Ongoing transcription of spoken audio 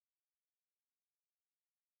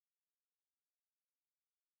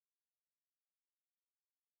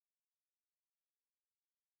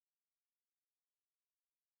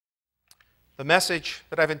The message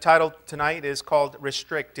that I've entitled tonight is called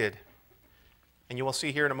Restricted, and you will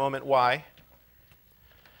see here in a moment why.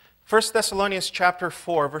 1 Thessalonians chapter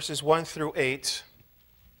 4, verses 1 through 8.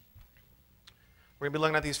 We're going to be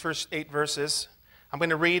looking at these first 8 verses. I'm going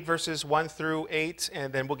to read verses 1 through 8,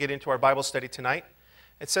 and then we'll get into our Bible study tonight.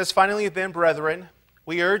 It says, "Finally then, brethren,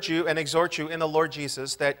 we urge you and exhort you in the Lord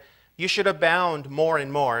Jesus that you should abound more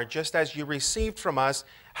and more, just as you received from us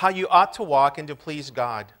how you ought to walk and to please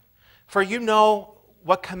God. For you know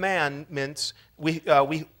what commandments we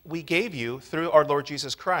gave you through our Lord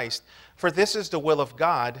Jesus Christ. For this is the will of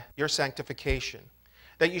God, your sanctification,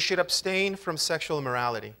 that you should abstain from sexual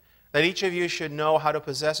immorality, that each of you should know how to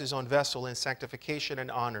possess his own vessel in sanctification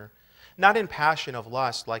and honor, not in passion of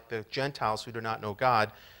lust like the Gentiles who do not know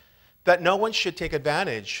God, that no one should take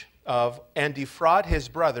advantage of and defraud his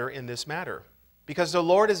brother in this matter, because the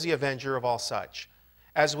Lord is the avenger of all such,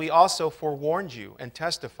 as we also forewarned you and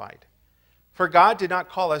testified. For God did not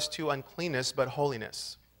call us to uncleanness, but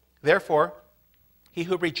holiness. Therefore, he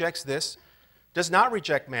who rejects this does not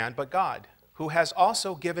reject man, but God, who has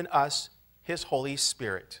also given us his Holy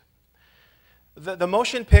Spirit." The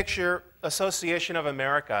Motion Picture Association of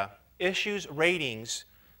America issues ratings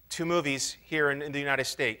to movies here in the United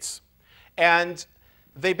States. And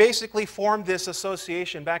they basically formed this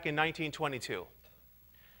association back in 1922.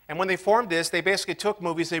 And when they formed this, they basically took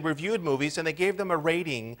movies, they reviewed movies, and they gave them a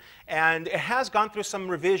rating. And it has gone through some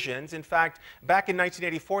revisions. In fact, back in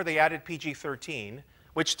 1984, they added PG-13,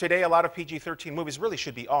 which today a lot of PG-13 movies really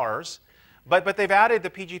should be Rs. But they've added the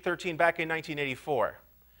PG-13 back in 1984.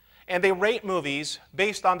 And they rate movies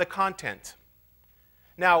based on the content.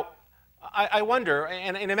 Now, I wonder,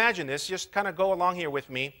 and imagine this, just kind of go along here with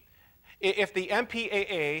me. If the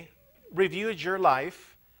MPAA reviewed your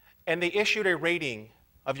life and they issued a rating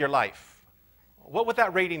of your life, what would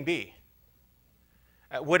that rating be?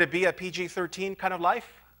 Would it be a PG-13 kind of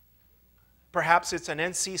life? Perhaps it's an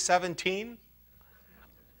NC-17?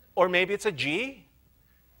 Or maybe it's a G?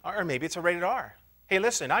 Or maybe it's a rated R. Hey,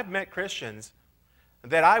 listen, I've met Christians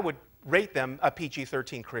that I would rate them a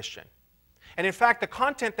PG-13 Christian. And in fact, the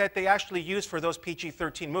content that they actually use for those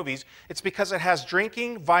PG-13 movies, it's because it has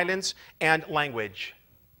drinking, violence, and language.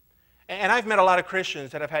 And I've met a lot of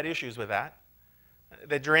Christians that have had issues with that.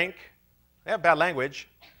 They drink, they have bad language,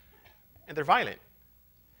 and they're violent.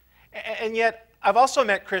 And yet, I've also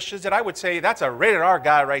met Christians that I would say, that's a rated R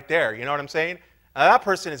guy right there, you know what I'm saying? That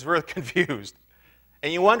person is really confused.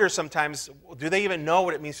 And you wonder sometimes, do they even know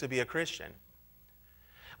what it means to be a Christian?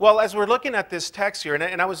 Well, as we're looking at this text here,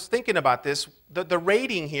 and I was thinking about this, the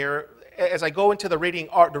rating here, as I go into the rated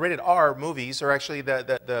R movies, or actually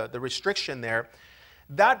the restriction there,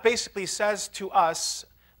 that basically says to us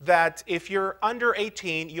that if you're under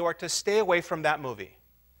 18, you are to stay away from that movie.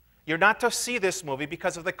 You're not to see this movie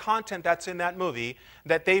because of the content that's in that movie,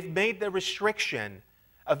 that they've made the restriction,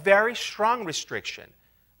 a very strong restriction,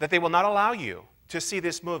 that they will not allow you to see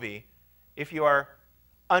this movie if you are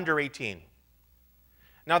under 18.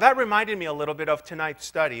 Now that reminded me a little bit of tonight's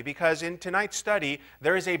study, because in tonight's study,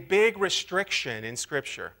 there is a big restriction in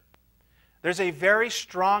Scripture. There's a very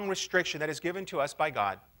strong restriction that is given to us by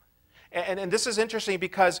God. And this is interesting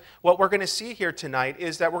because what we're going to see here tonight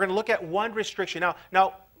is that we're going to look at one restriction.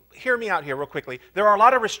 Now, hear me out here real quickly. There are a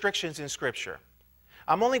lot of restrictions in Scripture.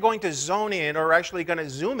 I'm only going to zone in, or actually going to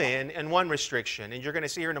zoom in one restriction, and you're going to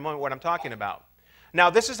see here in a moment what I'm talking about. Now,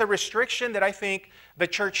 this is a restriction that I think the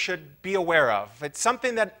church should be aware of. It's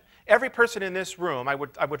something that every person in this room, I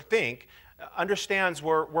would think, understands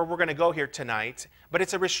where we're going to go here tonight, but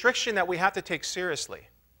it's a restriction that we have to take seriously.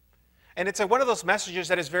 And it's one of those messages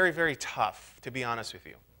that is very, very tough, to be honest with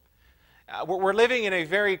you. We're living in a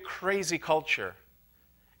very crazy culture.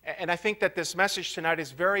 And I think that this message tonight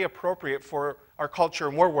is very appropriate for our culture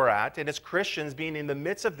and where we're at. And as Christians, being in the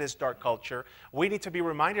midst of this dark culture, we need to be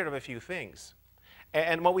reminded of a few things.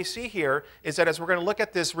 And what we see here is that as we're going to look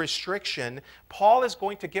at this restriction, Paul is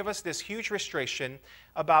going to give us this huge restriction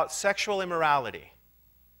about sexual immorality,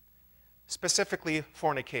 specifically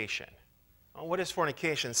fornication. What is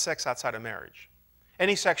fornication? Sex outside of marriage.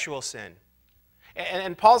 Any sexual sin.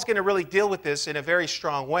 And Paul's going to really deal with this in a very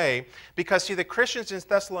strong way because, see, the Christians in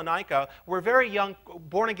Thessalonica were very young,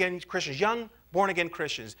 born-again Christians, young, born-again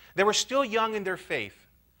Christians. They were still young in their faith.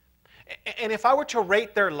 And if I were to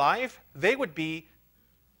rate their life, they would be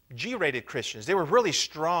G-rated Christians. They were really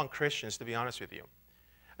strong Christians, to be honest with you.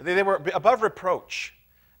 They were above reproach.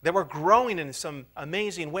 They were growing in some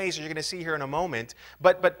amazing ways, as you're going to see here in a moment.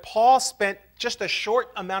 But Paul spent just a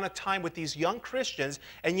short amount of time with these young Christians,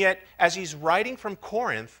 and yet, as he's writing from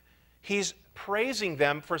Corinth, He's praising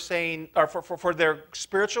them for saying, or for their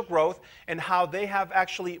spiritual growth and how they have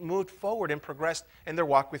actually moved forward and progressed in their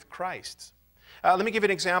walk with Christ. Let me give you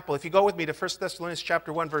an example. If you go with me to 1 Thessalonians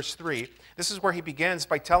chapter 1, verse 3, this is where he begins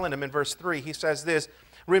by telling them in verse 3, he says this,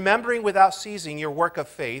 remembering without ceasing your work of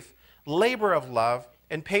faith, labor of love,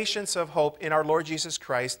 and patience of hope in our Lord Jesus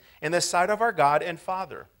Christ, in the sight of our God and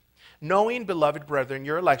Father, knowing, beloved brethren,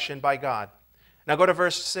 your election by God. Now go to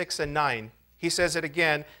verse 6 and 9. He says it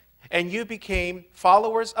again, and you became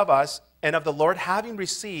followers of us and of the Lord, having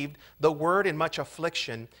received the word in much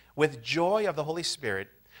affliction with joy of the Holy Spirit,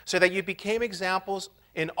 so that you became examples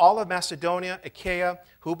in all of Macedonia, Achaia,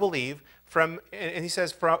 who believe. And he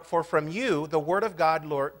says, for from you the word of God,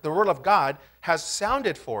 Lord, the word of God has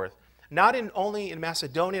sounded forth, not only in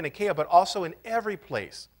Macedonia and Achaia, but also in every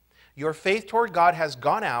place. Your faith toward God has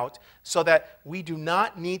gone out so that we do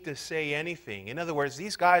not need to say anything. In other words,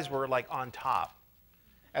 these guys were like on top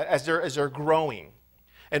as they're growing.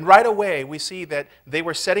 And right away, we see that they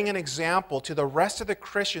were setting an example to the rest of the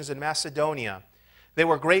Christians in Macedonia. They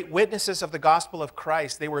were great witnesses of the gospel of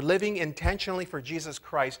Christ. They were living intentionally for Jesus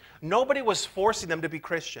Christ. Nobody was forcing them to be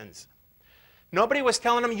Christians. Nobody was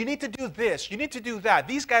telling them, you need to do this, you need to do that.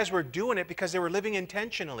 These guys were doing it because they were living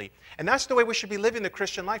intentionally. And that's the way we should be living the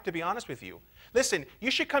Christian life, to be honest with you. Listen, you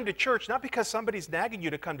should come to church not because somebody's nagging you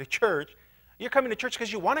to come to church. You're coming to church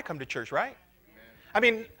because you want to come to church, right? Amen. I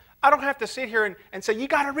mean, I don't have to sit here and say, you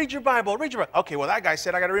got to read your Bible, read your Bible. Okay, well, that guy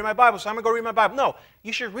said I got to read my Bible, so I'm going to go read my Bible. No,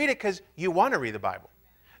 you should read it because you want to read the Bible.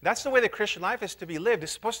 That's the way the Christian life is to be lived.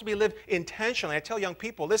 It's supposed to be lived intentionally. I tell young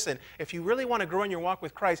people, listen, if you really want to grow in your walk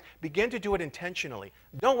with Christ, begin to do it intentionally.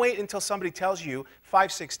 Don't wait until somebody tells you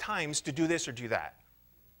 5, 6 times to do this or do that.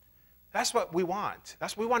 That's what we want.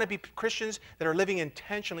 We want to be Christians that are living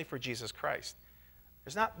intentionally for Jesus Christ.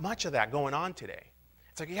 There's not much of that going on today.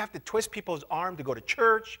 It's like you have to twist people's arm to go to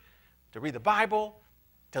church, to read the Bible,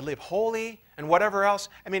 to live holy, and whatever else.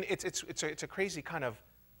 I mean, it's a crazy kind of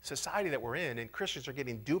society that we're in, and Christians are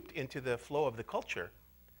getting duped into the flow of the culture.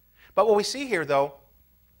 But what we see here, though,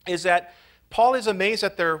 is that Paul is amazed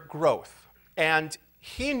at their growth. And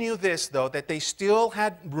he knew this, though, that they still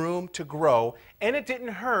had room to grow, and it didn't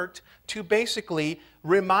hurt to basically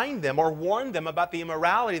remind them or warn them about the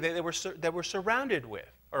immorality that they were surrounded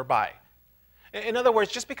with or by. In other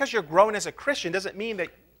words, just because you're growing as a Christian doesn't mean that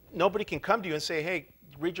nobody can come to you and say, hey,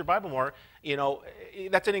 read your Bible more. You know,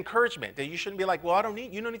 that's an encouragement. That you shouldn't be like, well,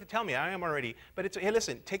 you don't need to tell me. I am already. But it's, hey,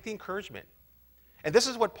 listen, take the encouragement. And this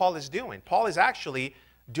is what Paul is doing. Paul is actually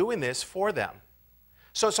doing this for them.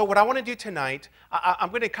 So what I want to do tonight, I'm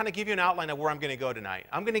going to kind of give you an outline of where I'm going to go tonight.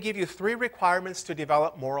 I'm going to give you 3 requirements to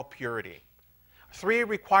develop moral purity. 3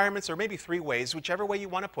 requirements, or maybe 3 ways, whichever way you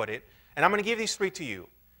want to put it. And I'm going to give these 3 to you.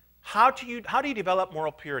 How do you develop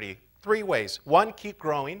moral purity? 3 ways. 1, keep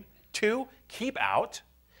growing. 2, keep out.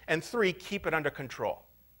 And 3, keep it under control.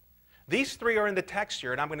 These 3 are in the text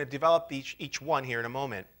here, and I'm going to develop each one here in a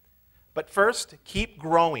moment. But first, keep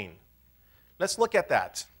growing. Let's look at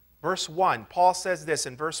that. Verse 1, Paul says this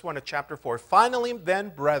in verse 1 of chapter 4. Finally, then,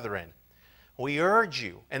 brethren, we urge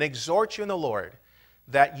you and exhort you in the Lord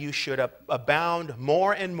that you should abound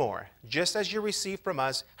more and more, just as you receive from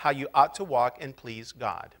us how you ought to walk and please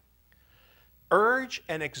God. Urge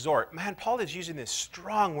and exhort. Man, Paul is using this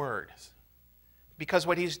strong word. Because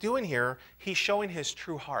what he's doing here, he's showing his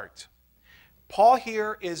true heart. Paul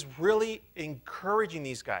here is really encouraging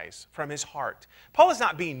these guys from his heart. Paul is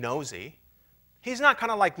not being nosy. He's not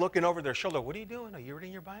kind of like looking over their shoulder. What are you doing? Are you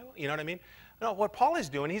reading your Bible? You know what I mean? No, what Paul is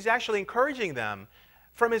doing, he's actually encouraging them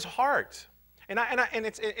from his heart. And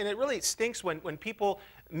it really stinks when people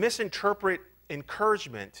misinterpret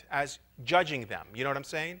encouragement as judging them. You know what I'm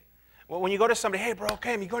saying? Well, when you go to somebody, hey, bro,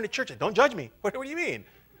 okay, I'm going to church. Don't judge me. What do you mean?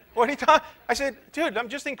 What are you talking? I said, dude, I'm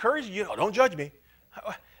just encouraging you. Don't judge me.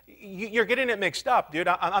 You're getting it mixed up, dude.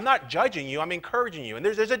 I'm not judging you. I'm encouraging you. And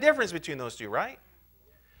there's a difference between those two, right?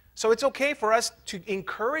 So it's okay for us to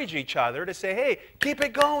encourage each other to say, hey, keep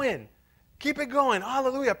it going. Keep it going.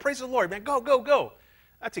 Hallelujah. Praise the Lord, man. Go, go, go.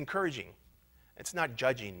 That's encouraging. It's not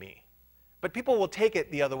judging me. But people will take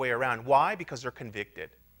it the other way around. Why? Because they're convicted.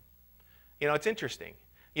 You know, it's interesting.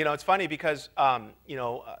 You know, it's funny because,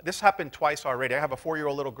 this happened twice already. I have a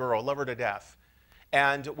 4-year-old little girl, love her to death.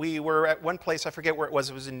 And we were at one place, I forget where it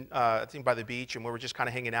was in, I think by the beach, and we were just kind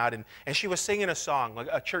of hanging out. And she was singing a song, like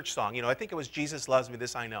a church song. You know, I think it was Jesus Loves Me,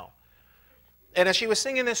 This I Know. And as she was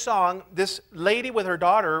singing this song, this lady with her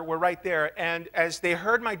daughter were right there. And as they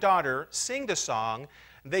heard my daughter sing the song,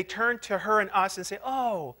 they turned to her and us and said,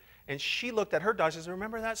 oh. And she looked at her daughter and says,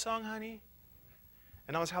 remember that song, honey?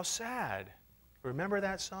 And I was, how sad. Remember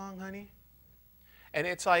that song, honey? And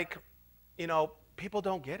it's like, you know, people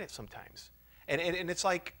don't get it sometimes. And it's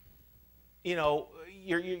like, you know,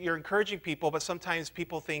 you're encouraging people, but sometimes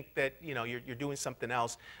people think that, you know, you're doing something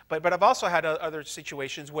else. But I've also had other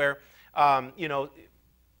situations where, you know,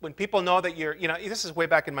 when people know that you're, you know, this is way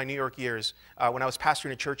back in my New York years, when I was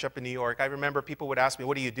pastoring a church up in New York. I remember people would ask me,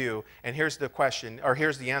 what do you do? And here's the question, or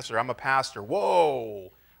here's the answer. I'm a pastor.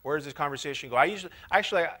 Whoa, where does this conversation go?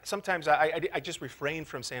 Sometimes I just refrain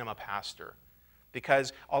from saying I'm a pastor,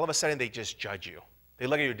 because all of a sudden they just judge you. They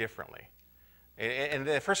look at you differently. And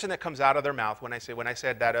the first thing that comes out of their mouth when I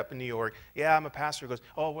said that up in New York, yeah, I'm a pastor, goes,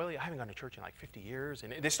 oh, really? I haven't gone to church in like 50 years.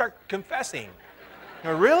 And they start confessing. You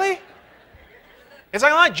know, really? It's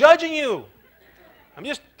like, I'm not judging you. I'm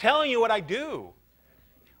just telling you what I do.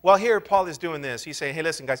 Well, here Paul is doing this. He's saying, hey,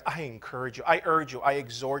 listen, guys, I encourage you. I urge you. I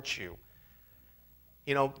exhort you.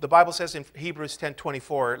 You know, the Bible says in Hebrews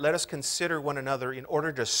 10:24, let us consider one another in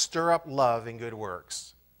order to stir up love and good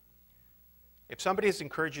works. If somebody has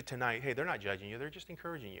encouraged you tonight, hey, they're not judging you. They're just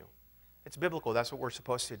encouraging you. It's biblical. That's what we're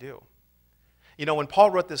supposed to do. You know, when Paul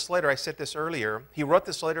wrote this letter, I said this earlier, he wrote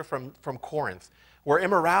this letter from Corinth, where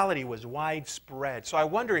immorality was widespread. So I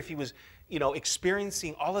wonder if he was, you know,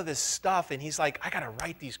 experiencing all of this stuff, and he's like, I got to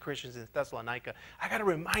write these Christians in Thessalonica. I got to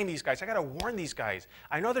remind these guys. I got to warn these guys.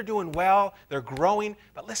 I know they're doing well. They're growing.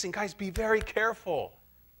 But listen, guys, be very careful.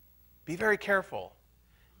 Be very careful.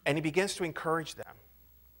 And he begins to encourage them.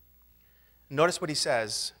 Notice what he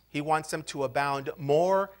says. He wants them to abound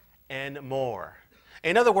more and more.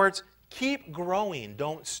 In other words, keep growing,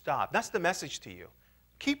 don't stop. That's the message to you.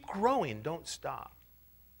 Keep growing, don't stop.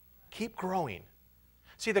 Keep growing.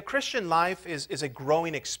 See, the Christian life is a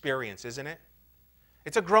growing experience, isn't it?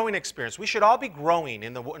 It's a growing experience. We should all be growing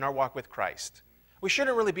in our walk with Christ. We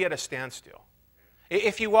shouldn't really be at a standstill.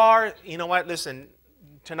 If you are, you know what, listen,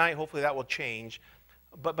 tonight hopefully that will change.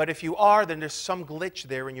 But if you are, then there's some glitch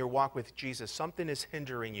there in your walk with Jesus. Something is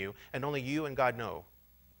hindering you, and only you and God know.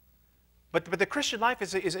 But the Christian life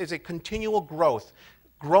is a continual growth,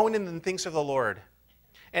 growing in the things of the Lord.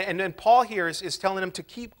 And then Paul here is telling them to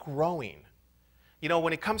keep growing. You know,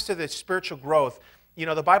 when it comes to the spiritual growth, you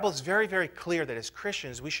know, the Bible is very, very clear that as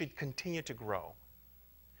Christians, we should continue to grow.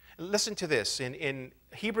 Listen to this. In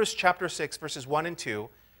Hebrews chapter 6, verses 1 and 2,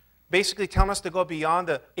 basically telling us to go beyond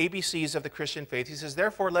the ABCs of the Christian faith. He says,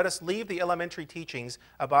 therefore, let us leave the elementary teachings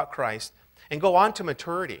about Christ and go on to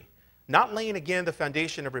maturity, not laying again the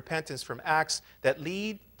foundation of repentance from acts that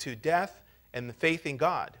lead to death and the faith in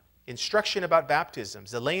God, instruction about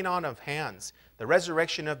baptisms, the laying on of hands, the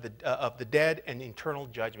resurrection of the dead, and eternal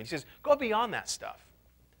judgment. He says, go beyond that stuff.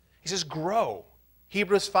 He says, grow.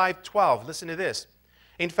 Hebrews 5:12, listen to this.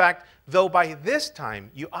 In fact, though by this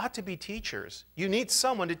time you ought to be teachers, you need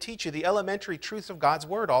someone to teach you the elementary truths of God's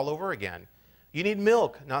Word all over again. You need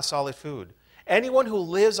milk, not solid food. Anyone who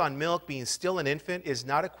lives on milk, being still an infant, is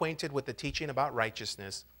not acquainted with the teaching about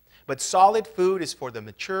righteousness. But solid food is for the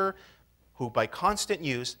mature, who by constant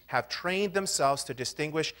use have trained themselves to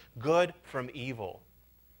distinguish good from evil.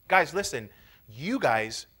 Guys, listen, you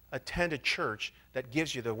guys attend a church that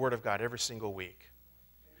gives you the Word of God every single week.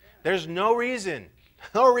 There's no reason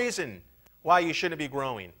why you shouldn't be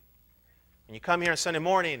growing. And you come here on Sunday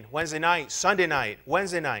morning, Wednesday night, Sunday night,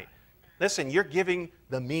 Wednesday night. Listen, you're giving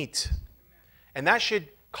the meat. And that should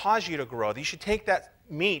cause you to grow. You should take that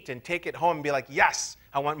meat and take it home and be like, yes,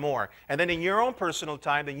 I want more. And then in your own personal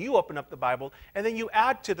time, then you open up the Bible, and then you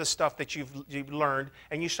add to the stuff that you've learned,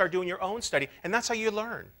 and you start doing your own study. And that's how you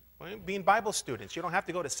learn. Well, being Bible students. You don't have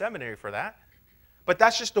to go to seminary for that. But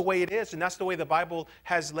that's just the way it is, and that's the way the Bible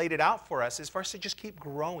has laid it out for us, is for us to just keep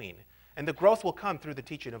growing. And the growth will come through the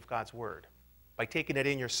teaching of God's Word, by taking it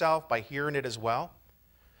in yourself, by hearing it as well.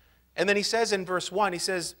 And then he says in verse 1, he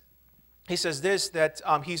says this, that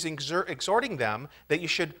he's exhorting them that you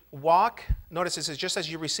should walk, notice it says, just as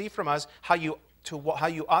you receive from us, how you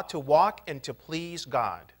ought to walk and to please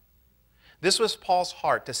God. This was Paul's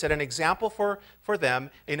heart, to set an example for them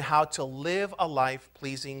in how to live a life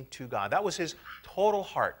pleasing to God. That was his total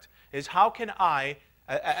heart, is how can I,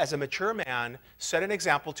 as a mature man, set an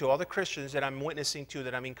example to all the Christians that I'm witnessing to,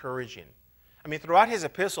 that I'm encouraging. I mean, throughout his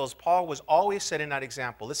epistles, Paul was always setting that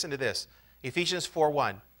example. Listen to this, Ephesians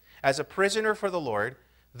 4:1. As a prisoner for the Lord,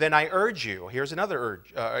 then I urge you, here's another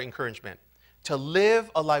encouragement, to live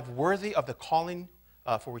a life worthy of the calling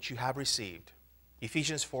for which you have received.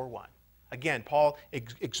 Ephesians 4:1. Again, Paul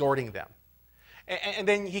exhorting them. And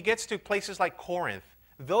then he gets to places like Corinth.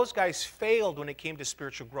 Those guys failed when it came to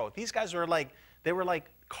spiritual growth. These guys were like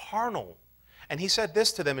carnal. And he said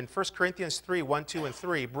this to them in 1 Corinthians 3:1, 2, and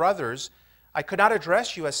 3. Brothers, I could not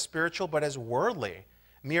address you as spiritual, but as worldly,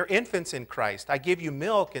 mere infants in Christ. I give you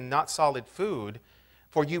milk and not solid food,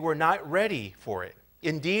 for you were not ready for it.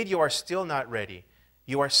 Indeed, you are still not ready.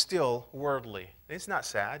 You are still worldly. It's not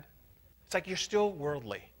sad. It's like you're still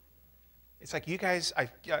worldly. It's like you guys, I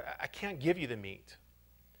can't give you the meat.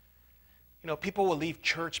 You know, people will leave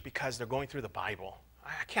church because they're going through the Bible.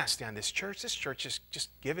 I can't stand this church. This church is just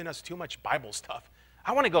giving us too much Bible stuff.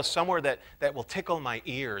 I want to go somewhere that will tickle my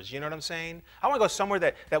ears. You know what I'm saying? I want to go somewhere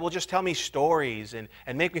that will just tell me stories and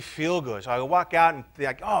make me feel good. So I walk out and be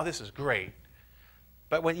like, oh, this is great.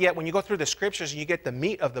 But when you go through the scriptures and you get the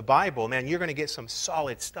meat of the Bible, man, you're going to get some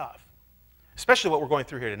solid stuff. Especially what we're going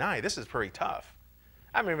through here tonight. This is pretty tough.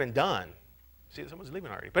 I haven't even done. See, someone's leaving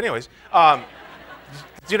already. But anyways, do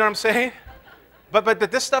you know what I'm saying?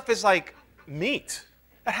 But this stuff is like meat.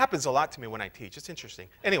 That happens a lot to me when I teach. It's interesting.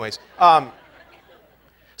 Anyways,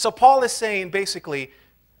 so Paul is saying basically,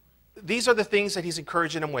 these are the things that he's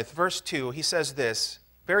encouraging them with. Verse 2, he says this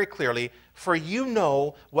very clearly, for you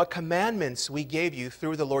know what commandments we gave you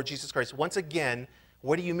through the Lord Jesus Christ. Once again,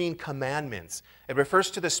 what do you mean commandments? It refers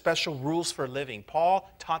to the special rules for living. Paul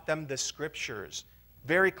taught them the scriptures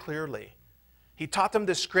very clearly. He taught them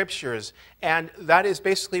the scriptures, and that is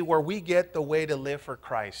basically where we get the way to live for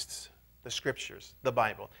Christ. The scriptures, the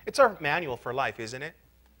Bible. It's our manual for life, isn't it?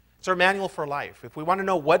 It's our manual for life. If we want to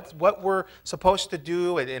know what we're supposed to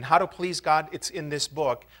do and how to please God, it's in this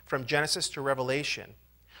book from Genesis to Revelation.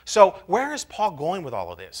 So where is Paul going with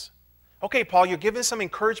all of this? Okay, Paul, you're giving some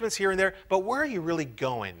encouragements here and there, but where are you really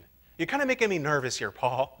going? You're kind of making me nervous here,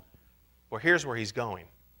 Paul. Well, here's where he's going.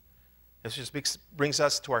 This just brings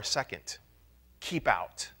us to our second. Keep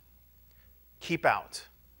out. Keep out.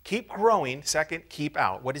 Keep growing. Second, keep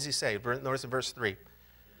out. What does he say? Notice in verse 3.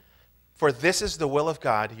 For this is the will of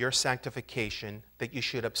God, your sanctification, that you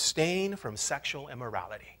should abstain from sexual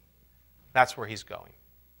immorality. That's where he's going.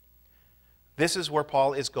 This is where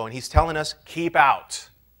Paul is going. He's telling us, keep out.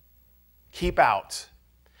 Keep out.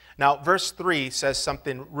 Now, verse 3 says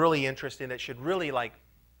something really interesting that should really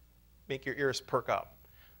make your ears perk up.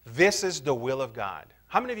 This is the will of God.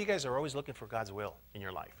 How many of you guys are always looking for God's will in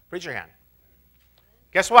your life? Raise your hand.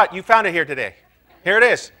 Guess what? You found it here today. Here it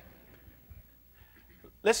is.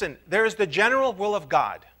 Listen, there is the general will of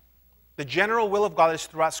God. The general will of God is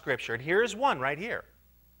throughout Scripture. And here is one right here.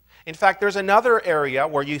 In fact, there's another area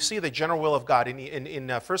where you see the general will of God. In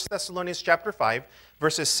 1 Thessalonians chapter 5,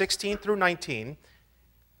 verses 16 through 19,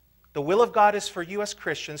 the will of God is for you as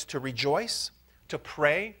Christians to rejoice, to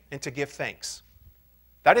pray, and to give thanks.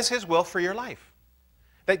 That is His will for your life.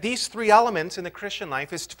 That these three elements in the Christian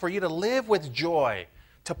life is for you to live with joy,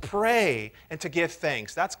 to pray, and to give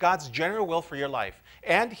thanks. That's God's general will for your life.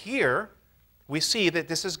 And here, we see that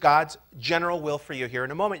this is God's general will for you here.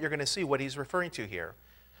 In a moment, you're going to see what He's referring to here.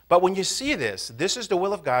 But when you see this is the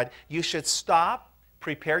will of God, you should stop,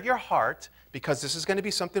 prepare your heart, because this is going to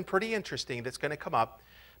be something pretty interesting that's going to come up,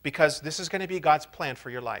 because this is going to be God's plan for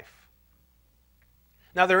your life.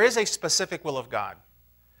 Now, there is a specific will of God.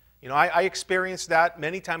 You know, I experienced that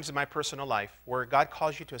many times in my personal life, where God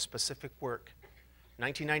calls you to a specific work.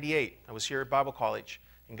 1998, I was here at Bible College,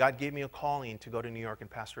 and God gave me a calling to go to New York and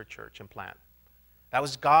pastor a church and plant. That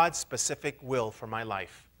was God's specific will for my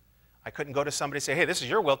life. I couldn't go to somebody and say, hey, this is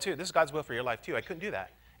your will too. This is God's will for your life too. I couldn't do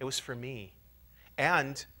that. It was for me.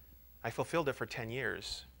 And I fulfilled it for 10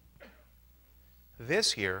 years.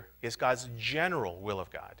 This here is God's general will of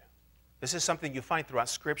God. This is something you find throughout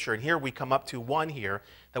Scripture. And here we come up to one here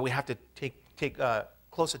that we have to pay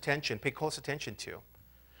close attention to.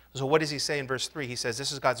 So what does he say in verse 3? He says,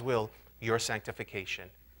 this is God's will, your sanctification.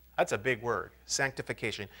 That's a big word,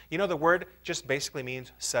 sanctification. You know, the word just basically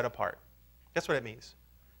means set apart. That's what it means.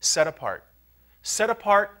 Set apart. Set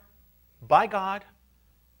apart by God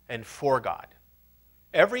and for God.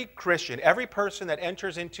 Every Christian, every person that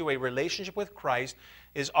enters into a relationship with Christ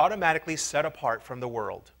is automatically set apart from the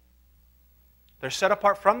world. They're set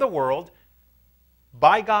apart from the world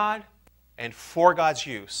by God and for God's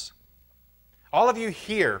use. All of you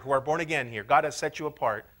here who are born again here, God has set you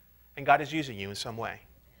apart, and God is using you in some way.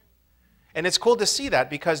 And it's cool to see that,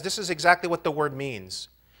 because this is exactly what the word means.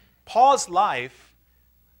 Paul's life,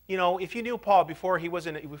 you know, if you knew Paul before he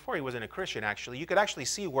wasn't a Christian, actually, you could actually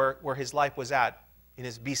see where his life was at in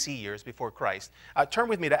his BC years before Christ. Turn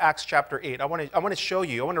with me to Acts chapter 8. I want to show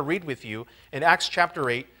you, I want to read with you in Acts chapter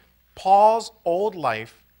 8, Paul's old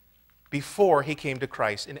life before he came to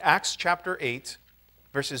Christ. In Acts chapter 8,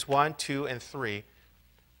 verses 1, 2, and 3,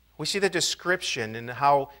 we see the description and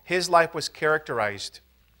how his life was characterized.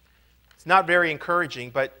 It's not very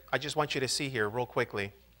encouraging, but I just want you to see here real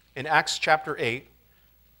quickly. In Acts chapter 8,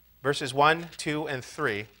 verses 1, 2, and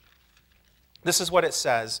 3, this is what it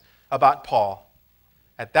says about Paul.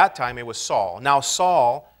 At that time, it was Saul. Now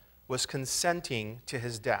Saul was consenting to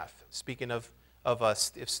his death. Speaking of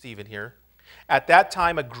Stephen here. At that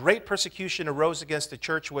time, a great persecution arose against the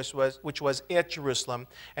church which was at Jerusalem,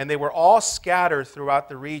 and they were all scattered throughout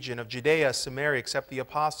the region of Judea, Samaria, except the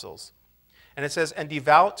apostles. And it says, and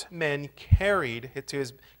devout men carried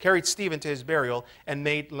Stephen to his burial and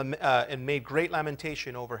made great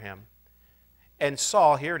lamentation over him. And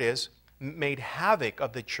Saul, here it is, made havoc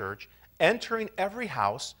of the church, entering every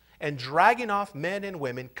house and dragging off men and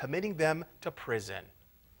women, committing them to prison.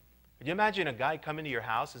 Can you imagine a guy coming to your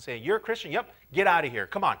house and saying, you're a Christian? Yep, get out of here.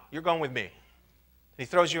 Come on, you're going with me. And he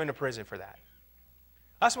throws you into prison for that.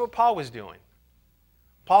 That's what Paul was doing.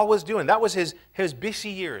 Paul was doing. That was his busy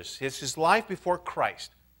years, his life before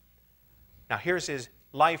Christ. Now here's his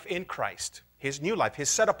life in Christ, his new life, his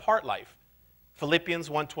set-apart life. Philippians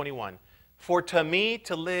 1:21. For to me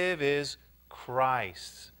to live is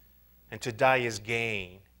Christ, and to die is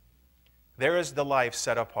gain. There is the life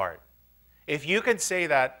set apart. If you can say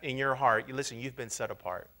that in your heart, listen, you've been set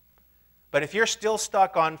apart. But if you're still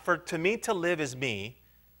stuck on, for to me to live is me,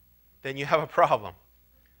 then you have a problem.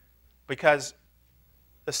 Because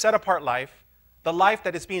the set-apart life, the life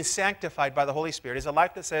that is being sanctified by the Holy Spirit, is a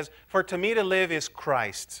life that says, for to me to live is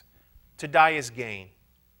Christ, to die is gain.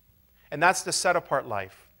 And that's the set-apart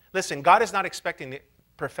life. Listen, God is not expecting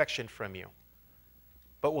perfection from you.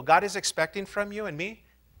 But what God is expecting from you and me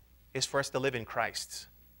is for us to live in Christ.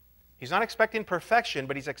 He's not expecting perfection,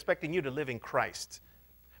 but He's expecting you to live in Christ.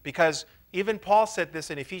 Because even Paul said this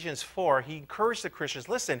in Ephesians 4. He encouraged the Christians,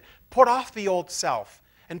 listen, put off the old self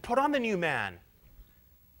and put on the new man.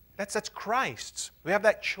 That's Christ. We have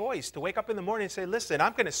that choice to wake up in the morning and say, listen,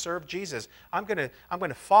 I'm going to serve Jesus. I'm going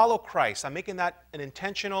to follow Christ. I'm making that an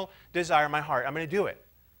intentional desire in my heart. I'm going to do it.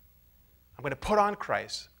 I'm going to put on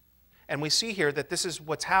Christ. And we see here that this is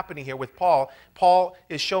what's happening here with Paul. Paul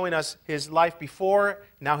is showing us his life before,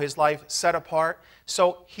 now his life set apart.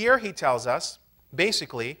 So here he tells us,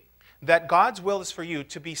 basically, that God's will is for you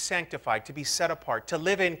to be sanctified, to be set apart, to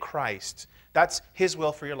live in Christ. That's His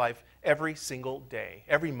will for your life every single day,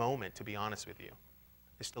 every moment, to be honest with you,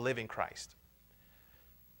 is to live in Christ.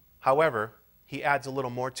 However, he adds a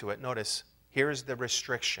little more to it. Notice, here's the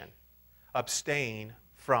restriction. Abstain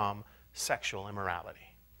from sexual immorality.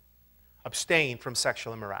 Abstain from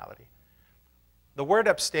sexual immorality. The word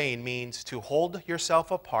abstain means to hold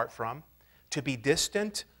yourself apart from, to be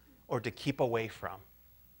distant, or to keep away from.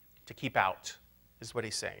 To keep out, is what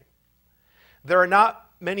he's saying. There are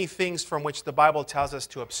not many things from which the Bible tells us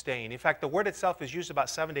to abstain. In fact, the word itself is used about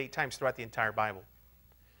 7 to 8 times throughout the entire Bible.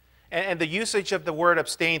 And the usage of the word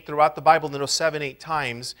abstain throughout the Bible in those 7, 8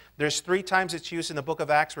 times, there's 3 times it's used in the book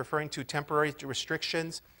of Acts referring to temporary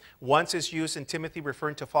restrictions. Once it's used in Timothy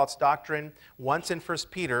referring to false doctrine. Once in 1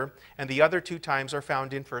 Peter. And the other 2 times are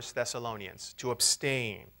found in 1 Thessalonians, to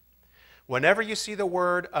abstain. Whenever you see the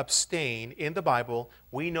word abstain in the Bible,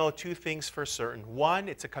 we know 2 things for certain. 1,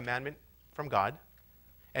 it's a commandment from God.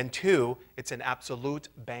 And 2, it's an absolute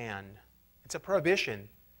ban. It's a prohibition.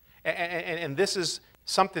 And this is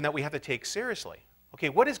something that we have to take seriously. Okay,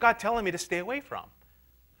 what is God telling me to stay away from?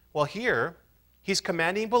 Well, here, He's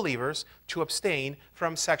commanding believers to abstain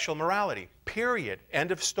from sexual morality. Period.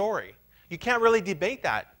 End of story. You can't really debate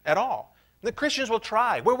that at all. The Christians will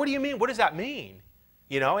try. Well, what do you mean? What does that mean?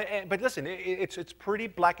 You know, but listen, it's pretty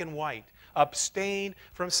black and white. Abstain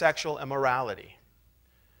from sexual immorality.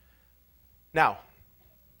 Now,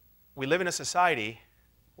 we live in a society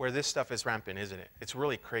where this stuff is rampant, isn't it? It's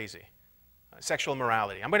really crazy. Sexual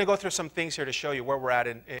immorality. I'm going to go through some things here to show you where we're at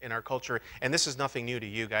in our culture. And this is nothing new to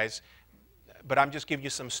you guys. But I'm just giving you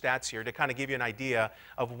some stats here to kind of give you an idea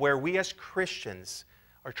of where we as Christians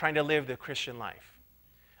are trying to live the Christian life.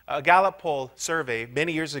 A Gallup poll survey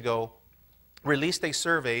many years ago released a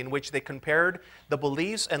survey in which they compared the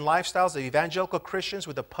beliefs and lifestyles of evangelical Christians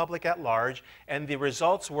with the public at large, and the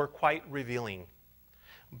results were quite revealing.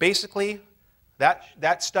 Basically,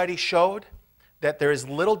 that study showed that there is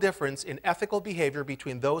little difference in ethical behavior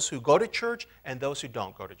between those who go to church and those who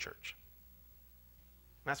don't go to church.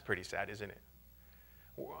 That's pretty sad, isn't it?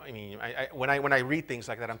 I mean, when I read things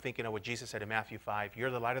like that, I'm thinking of what Jesus said in Matthew 5.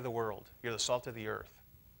 You're the light of the world. You're the salt of the earth.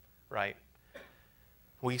 Right?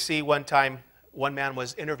 We see one time, one man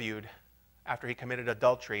was interviewed after he committed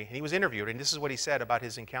adultery. And he was interviewed, and this is what he said about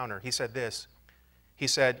his encounter. He said this. He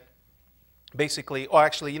said, basically, oh,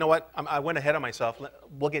 actually, you know what? I went ahead of myself.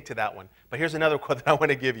 We'll get to that one. But here's another quote that I want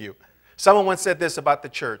to give you. Someone once said this about the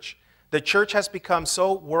church. The church has become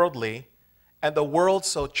so worldly and the world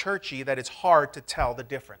so churchy that it's hard to tell the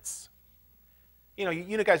difference. You know,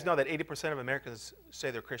 you guys know that 80% of Americans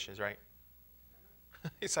say they're Christians, right?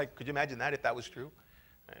 It's like, could you imagine that if that was true?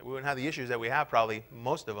 We wouldn't have the issues that we have, probably,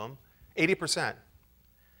 most of them. 80%.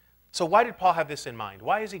 So why did Paul have this in mind?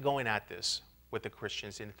 Why is he going at this with the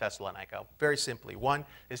Christians in Thessalonica? Very simply. One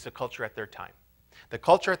is the culture at their time. The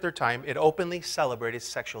culture at their time, it openly celebrated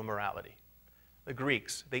sexual immorality. The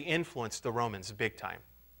Greeks, they influenced the Romans big time.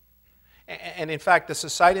 And in fact, the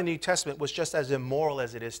society in the New Testament was just as immoral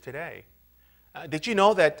as it is today. Did you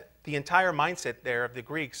know that the entire mindset there of the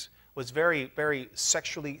Greeks was very, very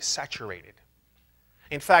sexually saturated?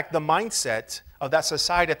 In fact, the mindset of that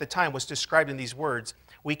society at the time was described in these words: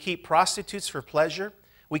 we keep prostitutes for pleasure,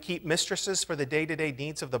 we keep mistresses for the day-to-day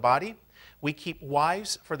needs of the body, we keep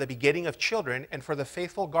wives for the begetting of children and for the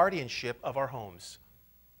faithful guardianship of our homes.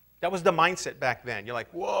 That was the mindset back then. You're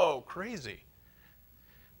like, whoa, crazy.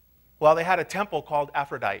 Well, they had a temple called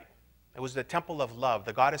Aphrodite. It was the temple of love,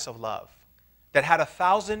 the goddess of love, that had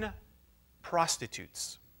 1,000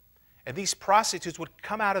 prostitutes. And these prostitutes would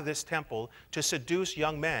come out of this temple to seduce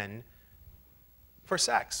young men for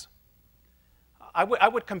sex. I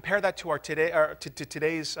would compare that to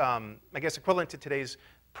today's, I guess, equivalent to today's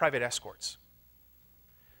private escorts.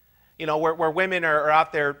 You know, where women are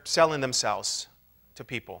out there selling themselves to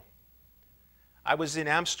people. I was in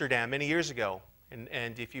Amsterdam many years ago,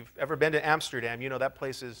 and if you've ever been to Amsterdam, you know that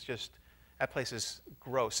place is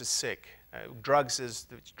gross, it's sick.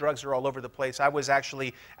 Drugs are all over the place. I was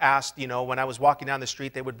actually asked, you know, when I was walking down the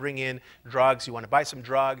street, they would bring in drugs. You want to buy some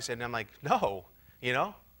drugs? And I'm like, no, you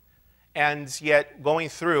know. And yet going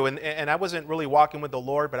through, and I wasn't really walking with the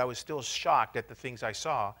Lord, but I was still shocked at the things I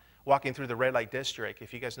saw walking through the red light district.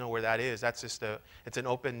 If you guys know where that is, that's just it's an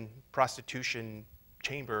open prostitution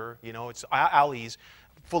chamber. You know, it's alleys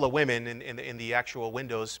full of women in the actual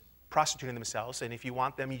windows prostituting themselves. And if you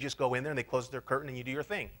want them, you just go in there and they close their curtain and you do your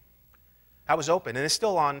thing. That was open, and it's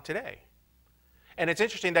still on today. And it's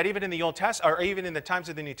interesting that even in the Old Testament, or even in the times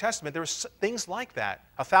of the New Testament, there were things like that.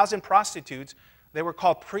 1,000 prostitutes, they were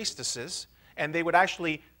called priestesses, and they would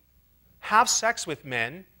actually have sex with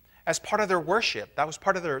men as part of their worship. That was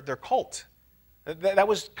part of their cult. That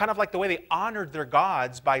was kind of like the way they honored their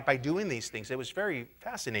gods by doing these things. It was very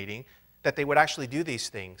fascinating that they would actually do these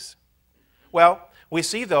things. Well, we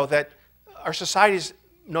see, though, that our society is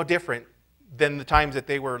no different than the times that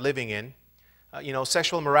they were living in. You know,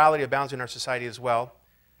 sexual immorality abounds in our society as well.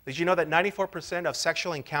 Did you know that 94% of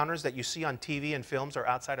sexual encounters that you see on TV and films are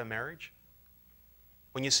outside of marriage?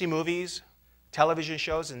 When you see movies, television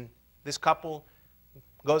shows, and this couple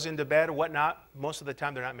goes into bed or whatnot, most of the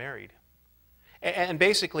time they're not married. And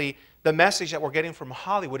basically, the message that we're getting from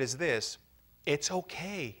Hollywood is this: it's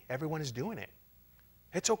okay. Everyone is doing it.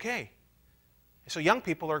 It's okay. So young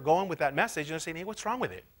people are going with that message and they're saying, hey, what's wrong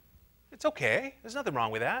with it? It's okay. There's nothing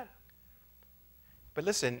wrong with that. But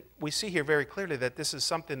listen, we see here very clearly that this is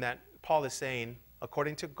something that Paul is saying,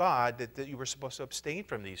 according to God, that you were supposed to abstain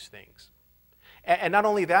from these things. And not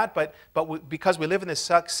only that, but because we live in this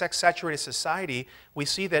sex-saturated society, we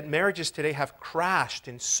see that marriages today have crashed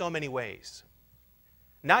in so many ways.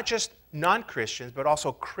 Not just non-Christians, but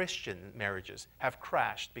also Christian marriages have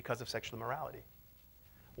crashed because of sexual immorality.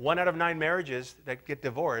 1 out of 9 marriages that get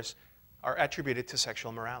divorced are attributed to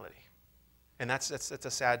sexual immorality. And that's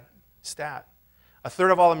a sad stat.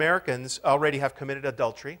 1/3 of all Americans already have committed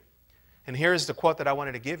adultery. And here's the quote that I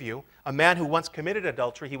wanted to give you. A man who once committed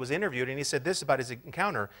adultery, he was interviewed, and he said this about his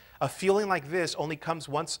encounter: a feeling like this only comes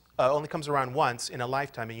around once in a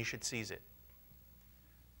lifetime, and you should seize it.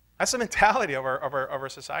 That's the mentality of our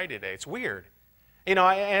society today. It's weird. You know,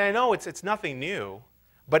 and I know it's nothing new,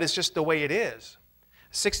 but it's just the way it is.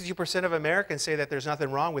 62% of Americans say that there's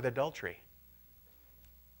nothing wrong with adultery.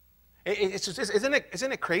 Isn't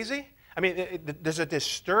it crazy? I mean, there's a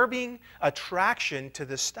disturbing attraction to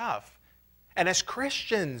this stuff. And as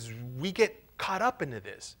Christians, we get caught up into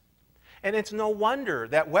this. And it's no wonder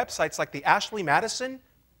that websites like the Ashley Madison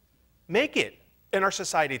make it in our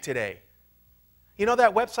society today. You know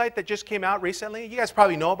that website that just came out recently? You guys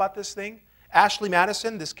probably know about this thing. Ashley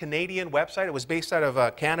Madison, this Canadian website. It was based out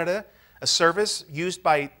of Canada. A service used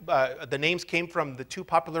by, the names came from the 2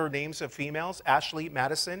 popular names of females, Ashley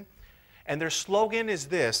Madison. And their slogan is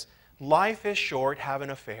this: life is short, have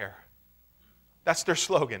an affair. That's their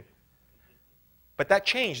slogan. But that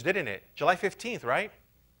changed, didn't it? July 15th, right?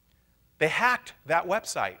 They hacked that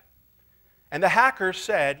website. And the hackers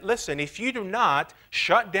said, listen, if you do not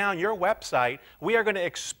shut down your website, we are going to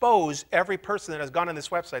expose every person that has gone on this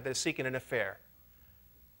website that is seeking an affair.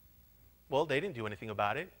 Well, they didn't do anything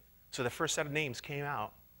about it. So the first set of names came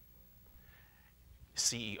out.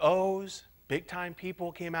 CEOs, big-time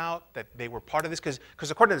people came out that they were part of this,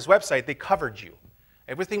 because according to this website, they covered you.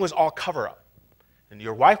 Everything was all cover-up. And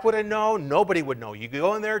your wife wouldn't know. Nobody would know. You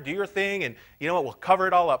go in there, do your thing, and you know what? We'll cover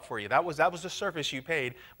it all up for you. That was the service you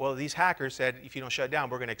paid. Well, these hackers said, if you don't shut down,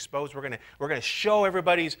 we're going to expose. We're going to show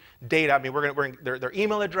everybody's data. I mean, their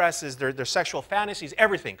email addresses, their sexual fantasies,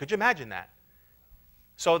 everything. Could you imagine that?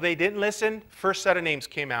 So they didn't listen. First set of names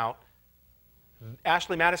came out.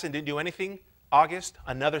 Ashley Madison didn't do anything. August,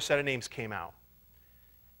 another set of names came out.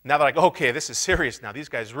 Now they're like, okay, this is serious now. These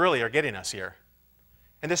guys really are getting us here.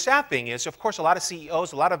 And the sad thing is, of course, a lot of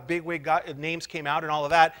CEOs, a lot of bigwig names came out and all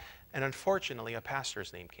of that. And unfortunately, a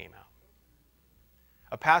pastor's name came out.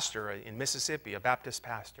 A pastor in Mississippi, a Baptist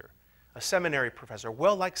pastor, a seminary professor, a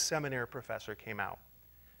well-liked seminary professor came out.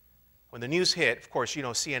 When the news hit, of course, you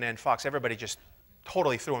know, CNN, Fox, everybody just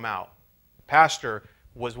totally threw him out. Pastor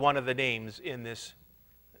was one of the names in this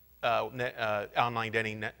online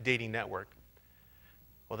dating network.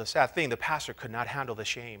 Well, the sad thing, the pastor could not handle the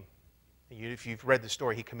shame. If you've read the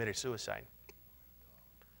story, he committed suicide.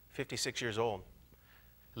 56 years old.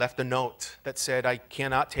 Left a note that said, I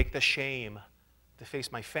cannot take the shame to face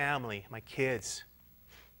my family, my kids.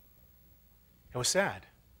 It was sad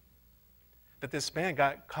that this man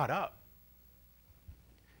got caught up.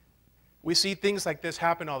 We see things like this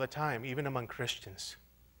happen all the time, even among Christians.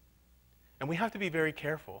 And we have to be very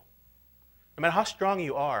careful. No matter how strong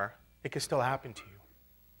you are, it can still happen to you.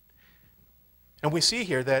 And we see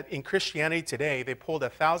here that in Christianity today, they polled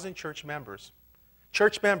 1,000 church members,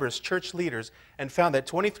 church leaders, and found that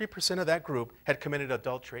 23% of that group had committed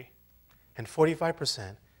adultery, and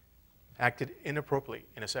 45% acted inappropriately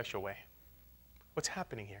in a sexual way. What's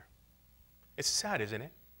happening here? It's sad, isn't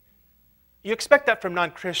it? You expect that from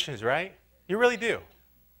non-Christians, right? You really do.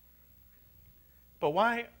 But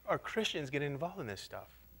why are Christians getting involved in this stuff?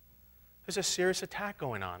 There's a serious attack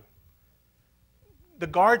going on. The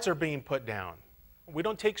guards are being put down. We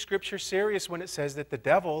don't take Scripture serious when it says that the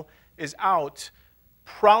devil is out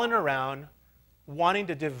prowling around wanting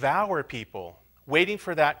to devour people, waiting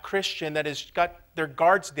for that Christian that has got their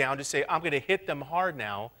guards down to say, I'm going to hit them hard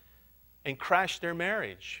now and crash their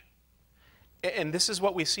marriage. And this is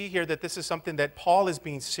what we see here, that this is something that Paul is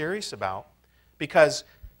being serious about, because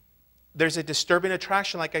there's a disturbing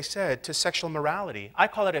attraction, like I said, to sexual morality. I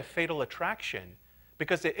call it a fatal attraction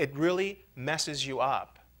because it really messes you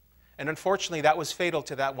up. And unfortunately, that was fatal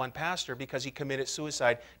to that one pastor because he committed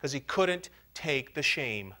suicide because he couldn't take the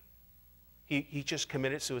shame. He just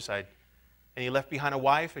committed suicide. And he left behind a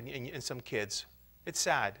wife and some kids. It's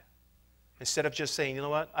sad. Instead of just saying, you know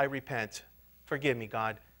what, I repent. Forgive me,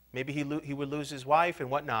 God. Maybe he would lose his wife and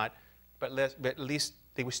whatnot, but at least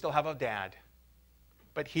they would still have a dad.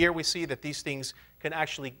 But here we see that these things can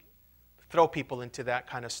actually throw people into that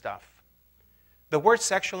kind of stuff. The word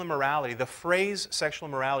sexual immorality, the phrase sexual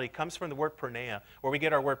immorality, comes from the word porneia, where we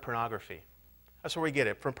get our word pornography. That's where we get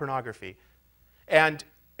it, from pornography. And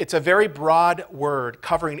it's a very broad word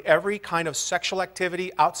covering every kind of sexual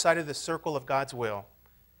activity outside of the circle of God's will.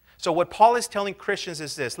 So what Paul is telling Christians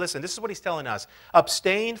is this. Listen, this is what he's telling us.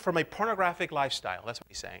 Abstain from a pornographic lifestyle. That's what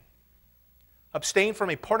he's saying. Abstain from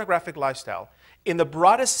a pornographic lifestyle in the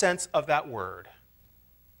broadest sense of that word.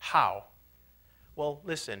 How? Well,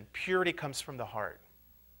 listen, purity comes from the heart.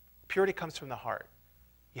 Purity comes from the heart.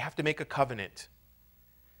 You have to make a covenant.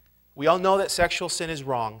 We all know that sexual sin is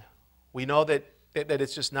wrong. We know that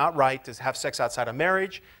it's just not right to have sex outside of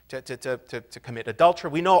marriage, to commit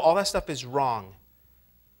adultery. We know all that stuff is wrong.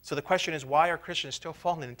 So the question is, why are Christians still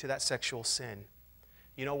falling into that sexual sin?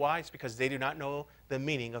 You know why? It's because they do not know the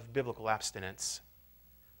meaning of biblical abstinence.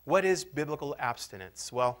 What is biblical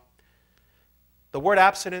abstinence? Well, the word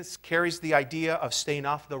abstinence carries the idea of staying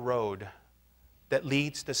off the road that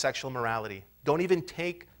leads to sexual morality. Don't even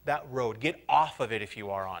take that road. Get off of it if you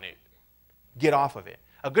are on it. Get off of it.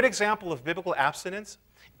 A good example of biblical abstinence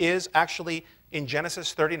is actually in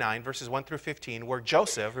Genesis 39, verses 1 through 15, where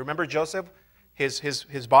Joseph, remember Joseph,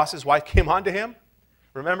 his boss's wife came on to him?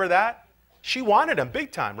 Remember that? She wanted him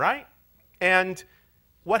big time, right? And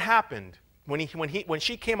what happened? When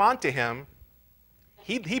she came on to him,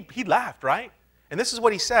 he laughed, right? And this is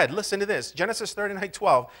what he said. Listen to this. Genesis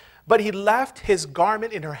 39:12. But he left his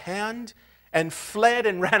garment in her hand and fled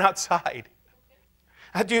and ran outside.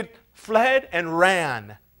 That dude fled and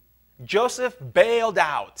ran. Joseph bailed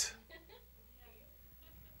out.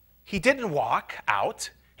 He didn't walk out.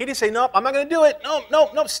 He didn't say, nope, I'm not going to do it.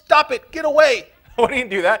 No, stop it. Get away. Why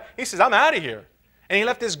didn't he do that? He says, I'm out of here. And he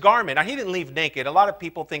left his garment. Now, he didn't leave naked. A lot of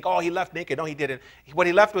people think, oh, he left naked. No, he didn't. What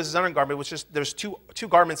he left was his undergarment. It was just, there's two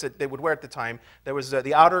garments that they would wear at the time. There was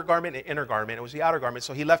the outer garment and inner garment. It was the outer garment,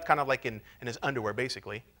 so he left kind of like in his underwear,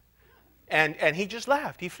 basically. And he just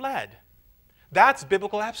left. He fled. That's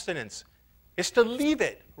biblical abstinence. It's to leave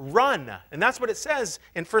it, run. And that's what it says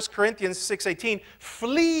in 1 Corinthians 6:18.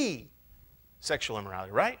 Flee sexual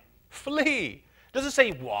immorality, right? Flee. It doesn't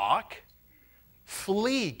say walk.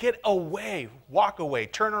 Flee, get away, walk away,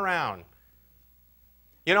 turn around.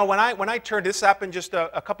 You know, when I turned, this happened just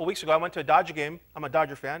a couple weeks ago. I went to a Dodger game. I'm a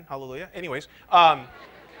Dodger fan. Hallelujah. Anyways.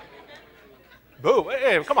 Boo.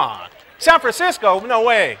 Hey, come on. San Francisco? No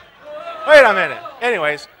way. Wait a minute.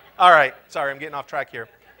 Anyways. All right. Sorry, I'm getting off track here.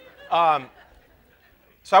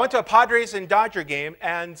 So I went to a Padres and Dodger game,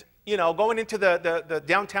 and, you know, going into the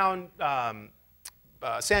downtown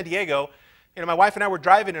San Diego, you know, my wife and I were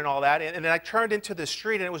driving and all that, and then I turned into the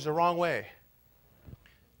street, and it was the wrong way.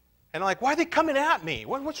 And I'm like, why are they coming at me?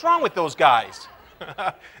 What's wrong with those guys?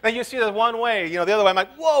 And you see the one way, you know, the other way. I'm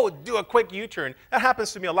like, whoa, do a quick U-turn. That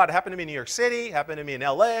happens to me a lot. It happened to me in New York City. It happened to me in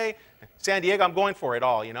L.A. San Diego. I'm going for it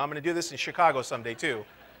all. You know, I'm going to do this in Chicago someday too.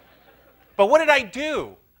 But what did I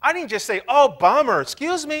do? I didn't just say, oh, bummer,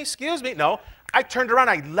 excuse me. No, I turned around.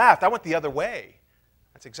 I left. I went the other way.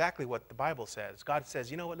 That's exactly what the Bible says. God says,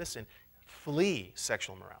 you know what, listen, flee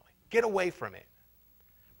sexual immorality. Get away from it.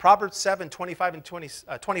 Proverbs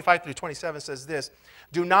 7:25 through 27 says this,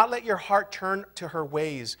 do not let your heart turn to her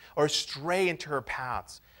ways or stray into her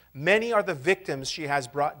paths. Many are the victims she has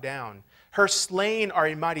brought down. Her slain are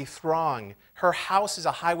a mighty throng. Her house is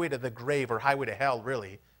a highway to the grave, or highway to hell,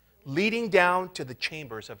 really, leading down to the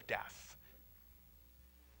chambers of death.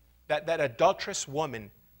 That adulterous woman,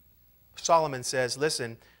 Solomon says,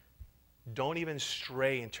 listen, don't even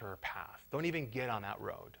stray into her path. Don't even get on that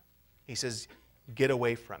road. He says, get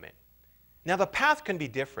away from it. Now, the path can be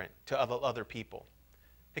different to other people.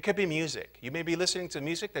 It could be music. You may be listening to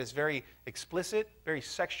music that is very explicit, very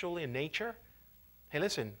sexual in nature. Hey,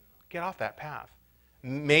 listen, get off that path.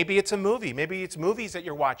 Maybe it's a movie. Maybe it's movies that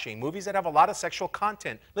you're watching, movies that have a lot of sexual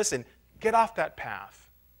content. Listen, get off that path.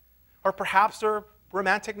 Or perhaps they're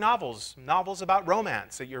romantic novels about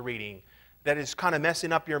romance that you're reading that is kind of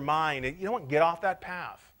messing up your mind. You know what? Get off that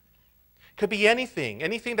path. Could be anything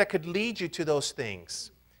that could lead you to those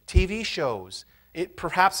things. TV shows,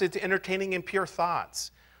 perhaps it's entertaining impure thoughts.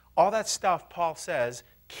 All that stuff, Paul says,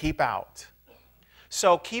 keep out.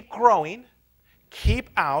 So keep growing, keep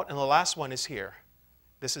out, and the last one is here.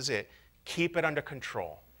 This is it. Keep it under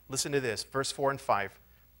control. Listen to this, verse 4 and 5.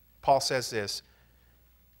 Paul says this,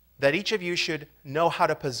 that each of you should know how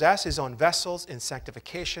to possess his own vessels in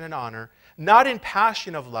sanctification and honor, not in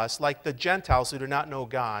passion of lust like the Gentiles who do not know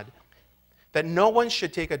God, that no one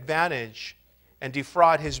should take advantage and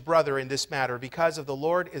defraud his brother in this matter, because of the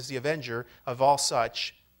Lord is the avenger of all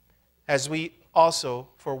such, as we also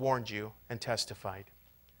forewarned you and testified.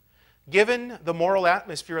 Given the moral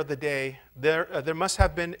atmosphere of the day, there must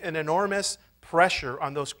have been an enormous pressure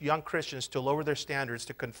on those young Christians to lower their standards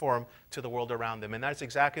to conform to the world around them. And that's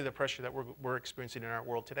exactly the pressure that we're experiencing in our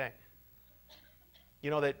world today. You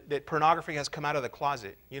know that pornography has come out of the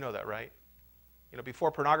closet. You know that, right? You know,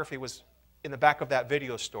 before pornography was in the back of that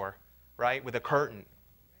video store, right, with a curtain.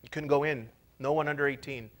 You couldn't go in. No one under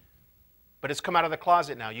 18. But it's come out of the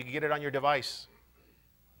closet now. You can get it on your device.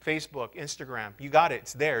 Facebook, Instagram. You got it.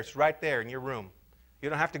 It's there. It's right there in your room. You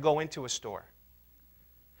don't have to go into a store.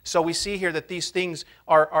 So we see here that these things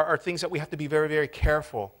are things that we have to be very, very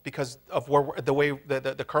careful because of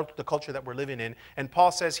the culture that we're living in. And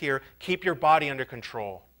Paul says here, keep your body under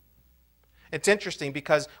control. It's interesting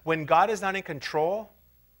because when God is not in control,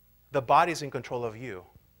 the body is in control of you.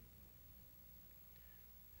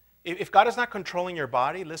 If God is not controlling your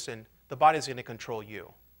body, listen, the body is going to control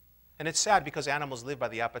you. And it's sad because animals live by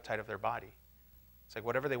the appetite of their body. It's like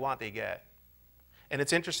whatever they want, they get. And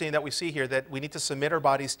it's interesting that we see here that we need to submit our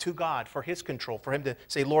bodies to God for His control, for Him to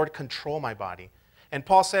say, Lord, control my body. And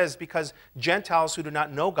Paul says because Gentiles who do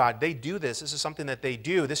not know God, they do this. This is something that they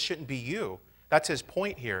do. This shouldn't be you. That's his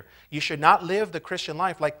point here. You should not live the Christian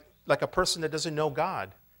life like a person that doesn't know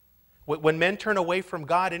God. When men turn away from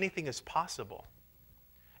God, anything is possible.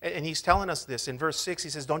 And he's telling us this. In verse 6, he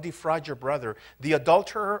says, don't defraud your brother. The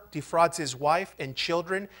adulterer defrauds his wife and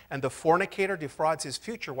children, and the fornicator defrauds his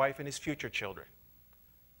future wife and his future children.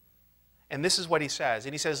 And this is what he says.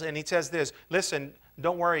 And he says this, listen,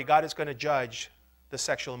 don't worry, God is going to judge the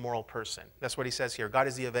sexual immoral person. That's what he says here. God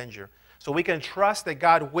is the avenger. So we can trust that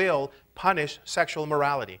God will punish sexual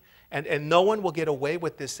immorality. And no one will get away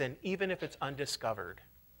with this sin, even if it's undiscovered.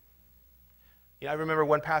 You know, I remember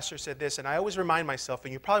one pastor said this, and I always remind myself,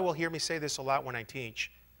 and you probably will hear me say this a lot when I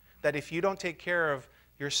teach, that if you don't take care of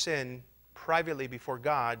your sin privately before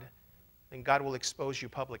God, then God will expose you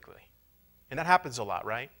publicly. And that happens a lot,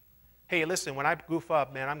 right? Hey, listen, when I goof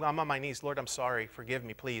up, man, I'm on my knees. Lord, I'm sorry. Forgive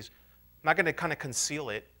me, please. I'm not going to kind of conceal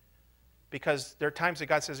it. Because there are times that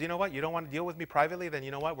God says, you know what, you don't want to deal with me privately, then you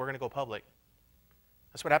know what, we're going to go public.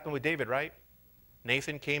 That's what happened with David, right?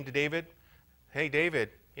 Nathan came to David. Hey, David,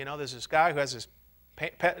 you know, there's this guy who has this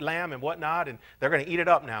pet lamb and whatnot, and they're going to eat it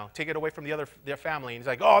up now. Take it away from their family. And he's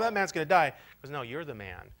like, oh, that man's going to die. He goes, no, you're the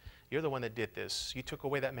man. You're the one that did this. You took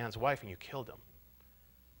away that man's wife and you killed him.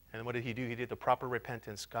 And then what did he do? He did the proper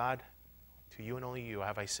repentance. God, to you and only you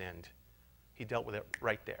have I sinned. He dealt with it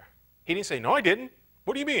right there. He didn't say, no, I didn't.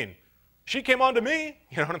 What do you mean? She came on to me.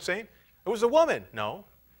 You know what I'm saying? It was a woman. No,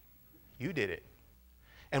 you did it.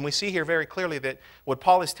 And we see here very clearly that what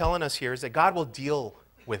Paul is telling us here is that God will deal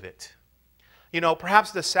with it. You know,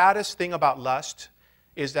 perhaps the saddest thing about lust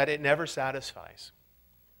is that it never satisfies.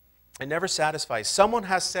 It never satisfies. Someone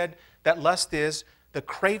has said that lust is the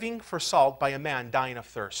craving for salt by a man dying of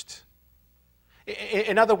thirst.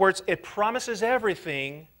 In other words, it promises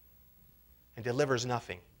everything and delivers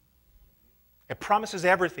nothing. It promises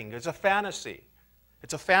everything. It's a fantasy.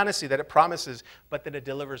 It's a fantasy that it promises, but that it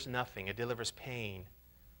delivers nothing. It delivers pain.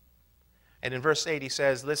 And in verse 8 he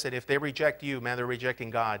says, listen, if they reject you, man, they're rejecting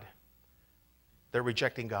God. They're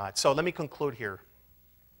rejecting God. So let me conclude here.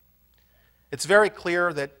 It's very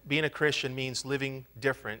clear that being a Christian means living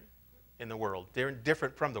different in the world. They're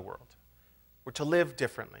different from the world. We're to live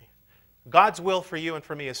differently. God's will for you and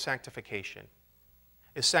for me is sanctification.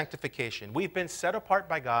 Is sanctification. We've been set apart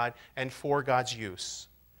by God and for God's use.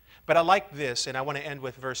 But I like this, and I want to end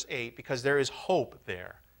with verse 8 because there is hope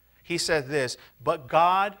there. He says this, but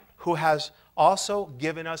God who has also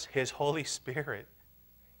given us His Holy Spirit.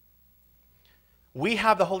 We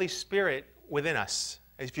have the Holy Spirit within us.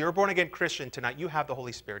 If you're a born-again Christian tonight, you have the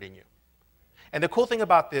Holy Spirit in you. And the cool thing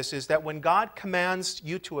about this is that when God commands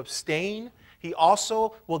you to abstain, He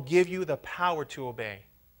also will give you the power to obey.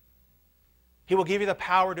 He will give you the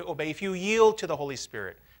power to obey if you yield to the Holy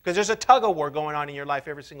Spirit. Because there's a tug-of-war going on in your life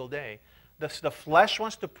every single day. The flesh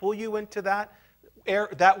wants to pull you into that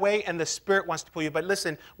way, and the Spirit wants to pull you. But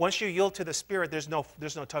listen, once you yield to the Spirit, there's no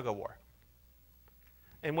tug-of-war.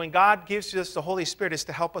 And when God gives us the Holy Spirit, it's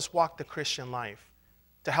to help us walk the Christian life,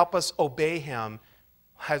 to help us obey Him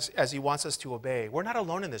as He wants us to obey. We're not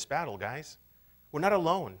alone in this battle, guys. We're not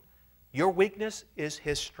alone. Your weakness is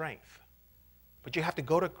His strength. But you have to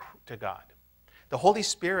go to God. The Holy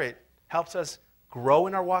Spirit helps us grow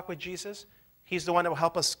in our walk with Jesus. He's the one that will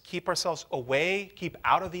help us keep ourselves away, keep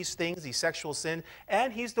out of these things, these sexual sin.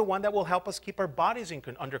 And He's the one that will help us keep our bodies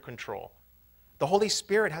under control. The Holy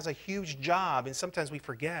Spirit has a huge job, and sometimes we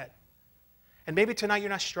forget. And maybe tonight you're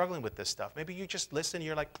not struggling with this stuff. Maybe you just listen and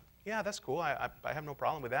you're like, yeah, that's cool. I have no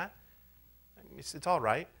problem with that. It's all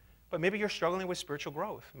right. But maybe you're struggling with spiritual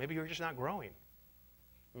growth. Maybe you're just not growing.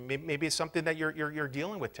 Maybe it's something that you're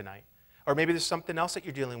dealing with tonight. Or maybe there's something else that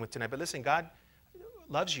you're dealing with tonight. But listen, God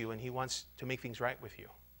loves you, and He wants to make things right with you.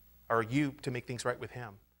 Or you to make things right with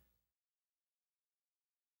Him.